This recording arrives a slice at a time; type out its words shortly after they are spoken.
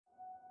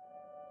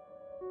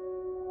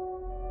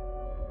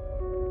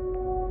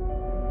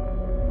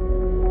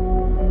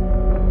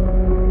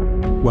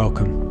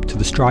Welcome to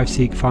the Strive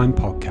Seek Find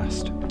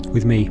podcast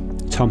with me,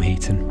 Tom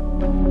Heaton.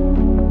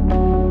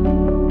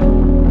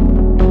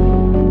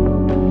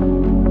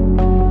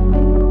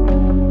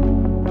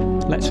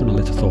 Let's run a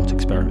little thought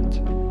experiment.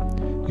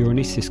 Your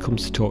anaesthetist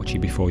comes to talk to you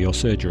before your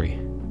surgery.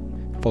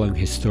 Following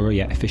his thorough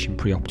yet efficient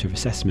preoperative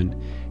assessment,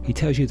 he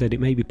tells you that it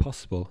may be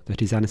possible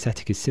that his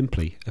anaesthetic is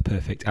simply a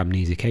perfect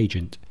amnesic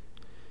agent.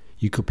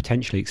 You could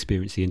potentially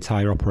experience the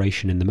entire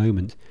operation in the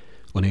moment,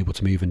 unable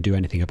to move and do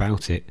anything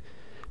about it,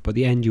 but at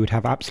the end you would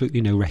have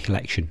absolutely no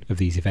recollection of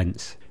these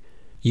events.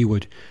 You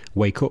would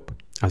wake up,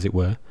 as it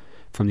were,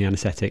 from the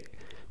anaesthetic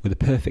with a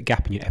perfect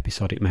gap in your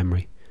episodic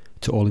memory,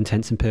 to all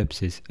intents and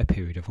purposes a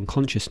period of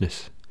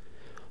unconsciousness.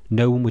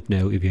 No one would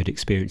know if you had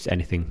experienced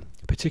anything,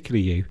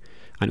 particularly you,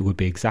 and it would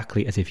be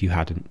exactly as if you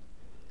hadn't.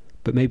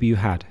 But maybe you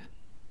had.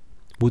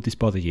 Would this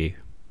bother you?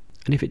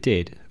 And if it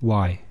did,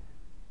 why?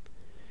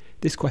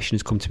 This question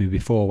has come to me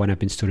before when I've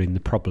been studying the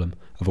problem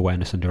of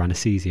awareness under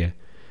anaesthesia,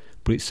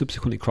 but it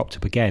subsequently cropped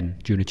up again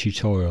during a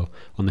tutorial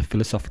on the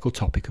philosophical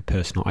topic of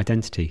personal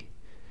identity.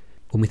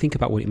 When we think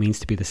about what it means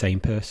to be the same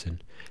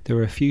person, there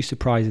are a few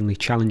surprisingly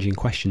challenging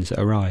questions that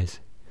arise.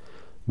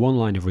 One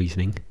line of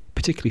reasoning,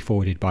 particularly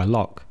forwarded by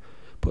Locke,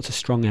 puts a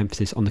strong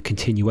emphasis on the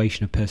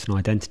continuation of personal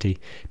identity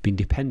being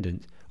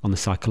dependent on the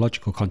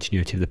psychological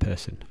continuity of the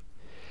person.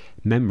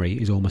 Memory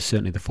is almost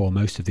certainly the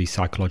foremost of these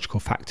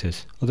psychological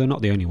factors, although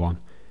not the only one,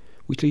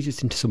 which leads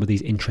us into some of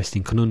these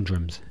interesting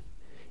conundrums.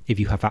 If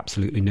you have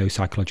absolutely no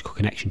psychological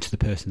connection to the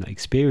person that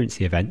experienced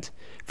the event,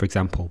 for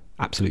example,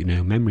 absolutely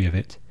no memory of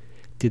it,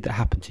 did that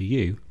happen to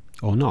you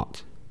or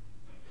not?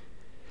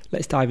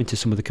 Let's dive into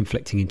some of the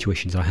conflicting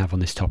intuitions I have on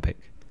this topic.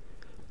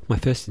 My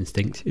first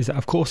instinct is that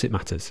of course it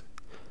matters.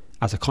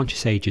 As a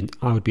conscious agent,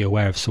 I would be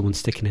aware of someone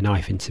sticking a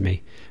knife into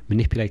me,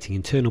 manipulating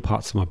internal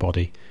parts of my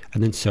body,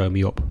 and then sewing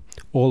me up,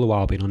 all the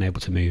while being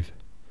unable to move.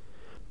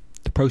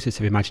 The process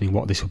of imagining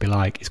what this would be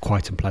like is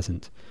quite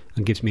unpleasant,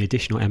 and gives me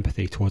additional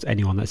empathy towards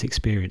anyone that's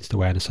experienced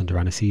awareness under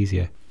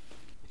anaesthesia.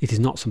 It is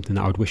not something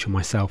that I would wish on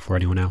myself or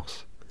anyone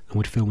else, and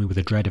would fill me with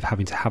a dread of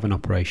having to have an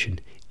operation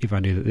if I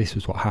knew that this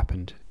was what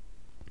happened.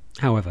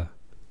 However,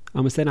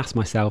 I must then ask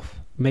myself,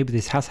 maybe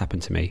this has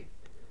happened to me.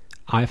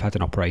 I have had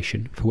an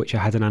operation for which I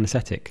had an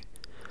anaesthetic.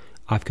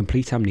 I have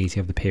complete amnesia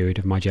of the period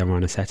of my general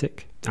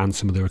anaesthetic, and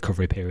some of the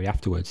recovery period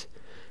afterwards,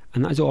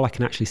 and that is all I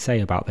can actually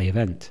say about the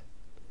event.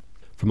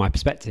 From my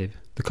perspective,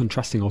 the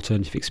contrasting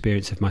alternative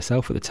experience of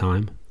myself at the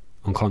time,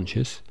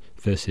 unconscious,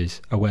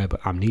 versus aware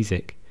but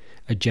amnesic,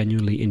 are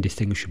genuinely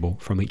indistinguishable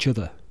from each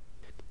other.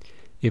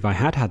 If I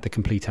had had the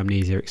complete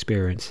amnesia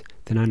experience,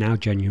 then I now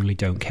genuinely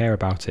don't care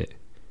about it,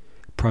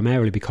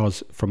 primarily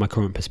because, from my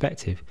current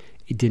perspective,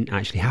 it didn't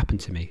actually happen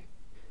to me.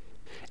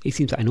 It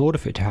seems that in order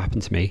for it to happen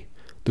to me,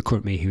 the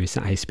current me who is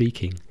sat here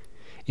speaking,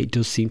 it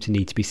does seem to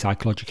need to be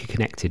psychologically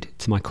connected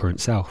to my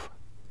current self.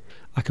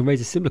 I can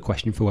raise a similar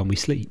question for when we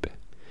sleep.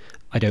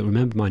 I don't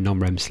remember my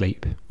non-REM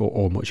sleep,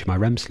 or much of my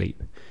REM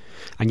sleep,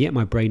 and yet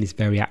my brain is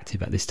very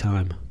active at this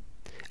time.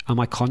 Am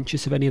I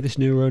conscious of any of this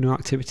neuronal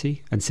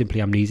activity and simply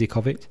amnesic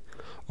of it,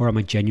 or am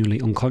I genuinely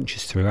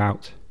unconscious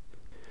throughout?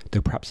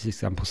 Though perhaps this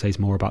example says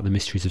more about the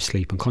mysteries of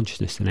sleep and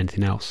consciousness than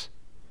anything else.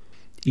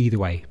 Either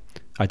way,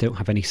 I don't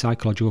have any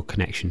psychological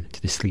connection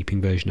to this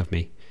sleeping version of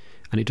me,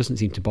 and it doesn't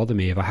seem to bother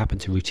me if I happen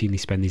to routinely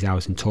spend these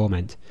hours in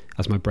torment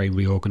as my brain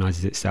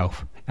reorganises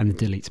itself and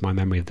then deletes my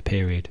memory of the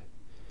period.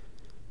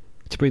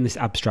 To bring this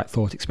abstract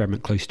thought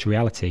experiment close to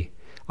reality,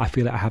 I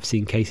feel that I have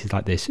seen cases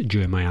like this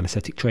during my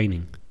anaesthetic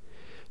training.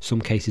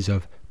 Some cases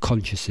of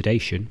conscious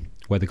sedation,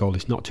 where the goal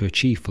is not to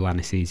achieve full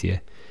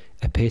anaesthesia,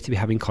 appear to be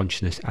having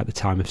consciousness at the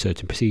time of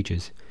certain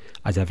procedures,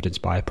 as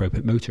evidenced by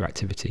appropriate motor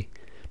activity,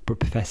 but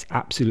profess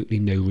absolutely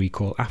no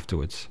recall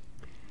afterwards.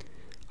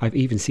 I've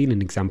even seen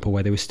an example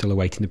where they were still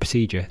awaiting the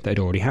procedure that had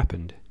already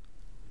happened.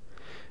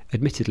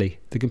 Admittedly,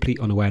 the complete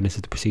unawareness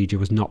of the procedure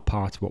was not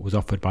part of what was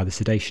offered by the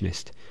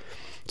sedationist,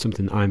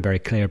 something that I am very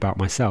clear about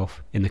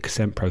myself in the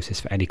consent process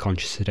for any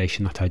conscious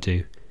sedation that I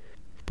do,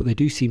 but they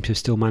do seem to have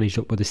still managed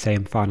up with the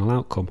same final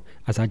outcome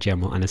as our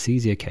general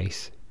anaesthesia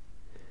case.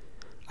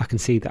 I can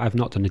see that I have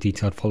not done a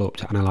detailed follow-up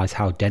to analyse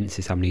how dense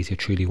this amnesia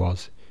truly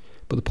was,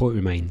 but the point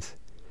remains.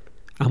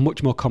 And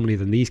much more commonly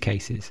than these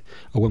cases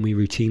are when we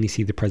routinely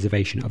see the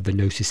preservation of the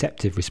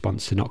nociceptive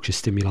response to noxious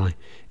stimuli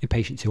in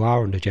patients who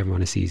are under general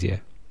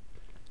anaesthesia.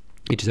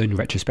 It is only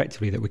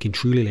retrospectively that we can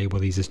truly label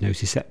these as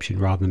nociception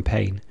rather than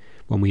pain,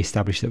 when we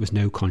establish there was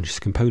no conscious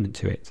component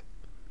to it.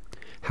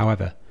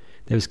 However,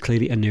 there is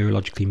clearly a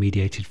neurologically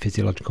mediated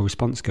physiological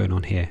response going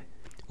on here,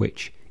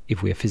 which,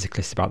 if we are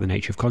physicalists about the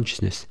nature of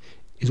consciousness,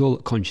 is all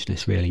that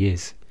consciousness really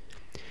is.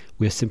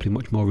 We are simply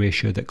much more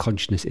reassured that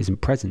consciousness isn't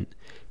present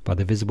by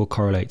the visible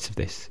correlates of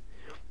this,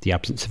 the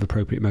absence of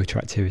appropriate motor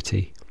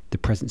activity, the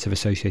presence of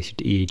associated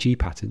EEG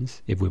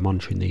patterns, if we're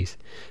monitoring these,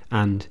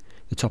 and,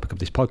 the topic of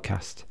this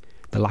podcast,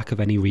 the lack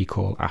of any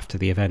recall after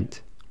the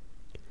event.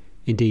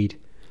 Indeed,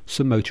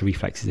 some motor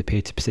reflexes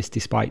appear to persist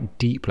despite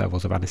deep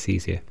levels of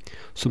anaesthesia,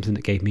 something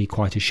that gave me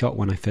quite a shock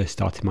when I first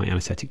started my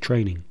anaesthetic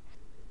training.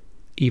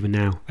 Even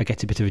now, I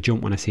get a bit of a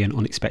jump when I see an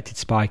unexpected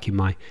spike in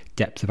my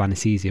depth of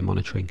anaesthesia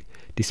monitoring,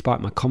 despite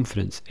my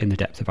confidence in the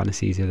depth of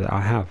anaesthesia that I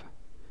have.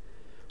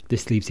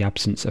 This leaves the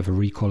absence of a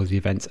recall of the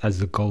events as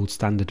the gold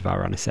standard of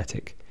our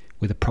anaesthetic,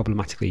 with a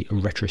problematically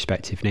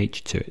retrospective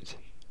nature to it.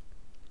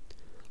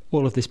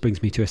 All of this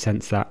brings me to a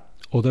sense that,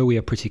 although we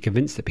are pretty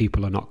convinced that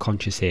people are not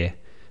conscious here,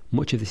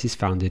 much of this is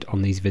founded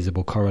on these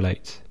visible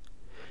correlates.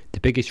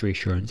 The biggest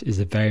reassurance is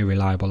the very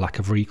reliable lack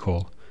of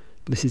recall,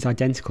 but this is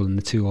identical in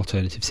the two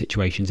alternative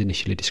situations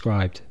initially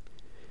described.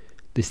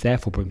 This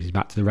therefore brings me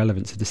back to the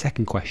relevance of the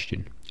second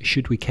question: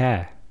 should we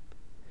care?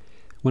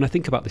 When I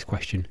think about this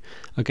question,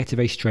 I get a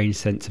very strange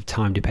sense of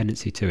time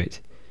dependency to it.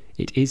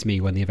 It is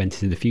me when the event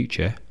is in the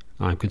future.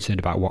 I am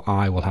concerned about what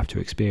I will have to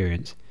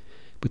experience.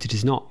 But it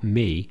is not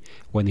me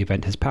when the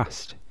event has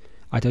passed.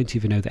 I don't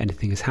even know that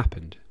anything has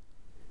happened.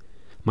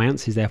 My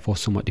answer is therefore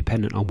somewhat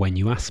dependent on when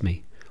you ask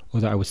me,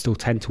 although I would still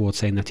tend towards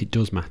saying that it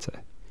does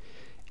matter.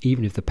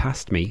 Even if the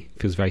past me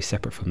feels very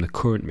separate from the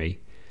current me,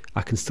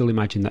 I can still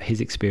imagine that his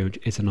experience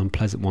is an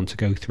unpleasant one to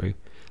go through,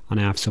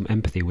 and I have some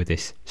empathy with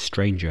this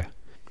stranger.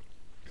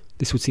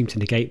 This would seem to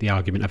negate the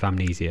argument of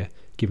amnesia,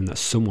 given that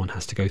someone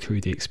has to go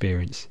through the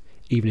experience,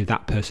 even if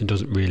that person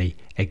doesn't really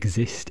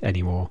exist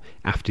anymore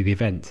after the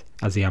event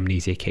as the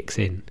amnesia kicks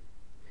in.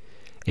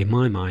 In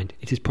my mind,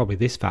 it is probably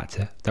this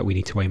factor that we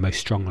need to weigh most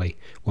strongly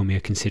when we are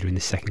considering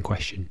this second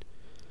question.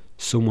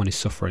 Someone is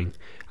suffering,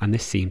 and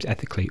this seems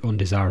ethically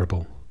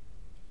undesirable.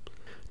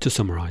 To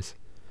summarise,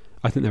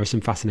 I think there are some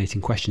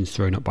fascinating questions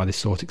thrown up by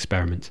this thought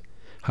experiment,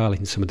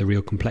 highlighting some of the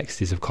real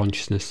complexities of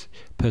consciousness,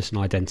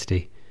 personal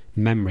identity,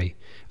 memory,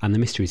 and the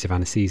mysteries of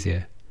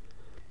anaesthesia.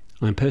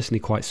 I am personally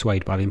quite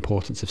swayed by the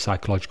importance of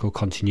psychological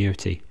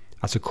continuity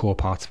as a core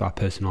part of our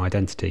personal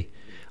identity,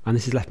 and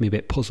this has left me a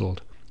bit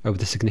puzzled over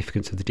the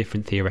significance of the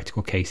different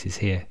theoretical cases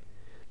here.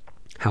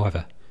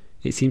 However,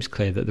 it seems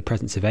clear that the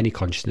presence of any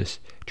consciousness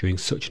during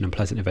such an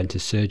unpleasant event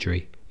as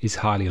surgery is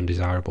highly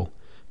undesirable,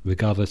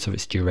 regardless of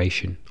its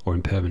duration or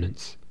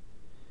impermanence.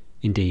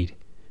 Indeed,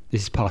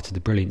 this is part of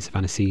the brilliance of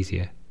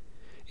anaesthesia.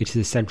 It is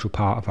a central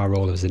part of our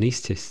role as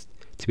anaesthetists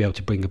to be able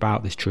to bring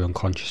about this true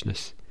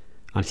unconsciousness,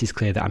 and it is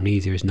clear that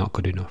amnesia is not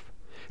good enough,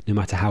 no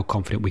matter how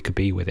confident we could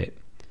be with it.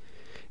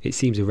 It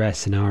seems a rare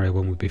scenario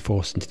when we'd be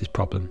forced into this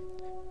problem,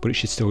 but it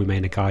should still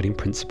remain a guiding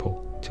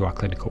principle to our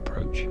clinical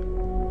approach.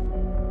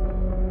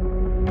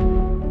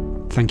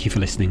 Thank you for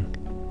listening.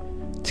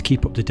 To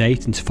keep up to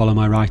date and to follow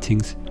my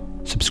writings,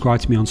 subscribe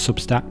to me on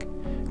Substack,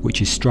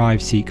 which is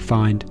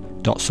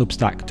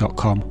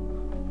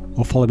striveseekfind.substack.com,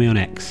 or follow me on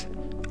X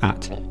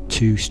at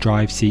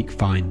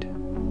 2striveseekfind.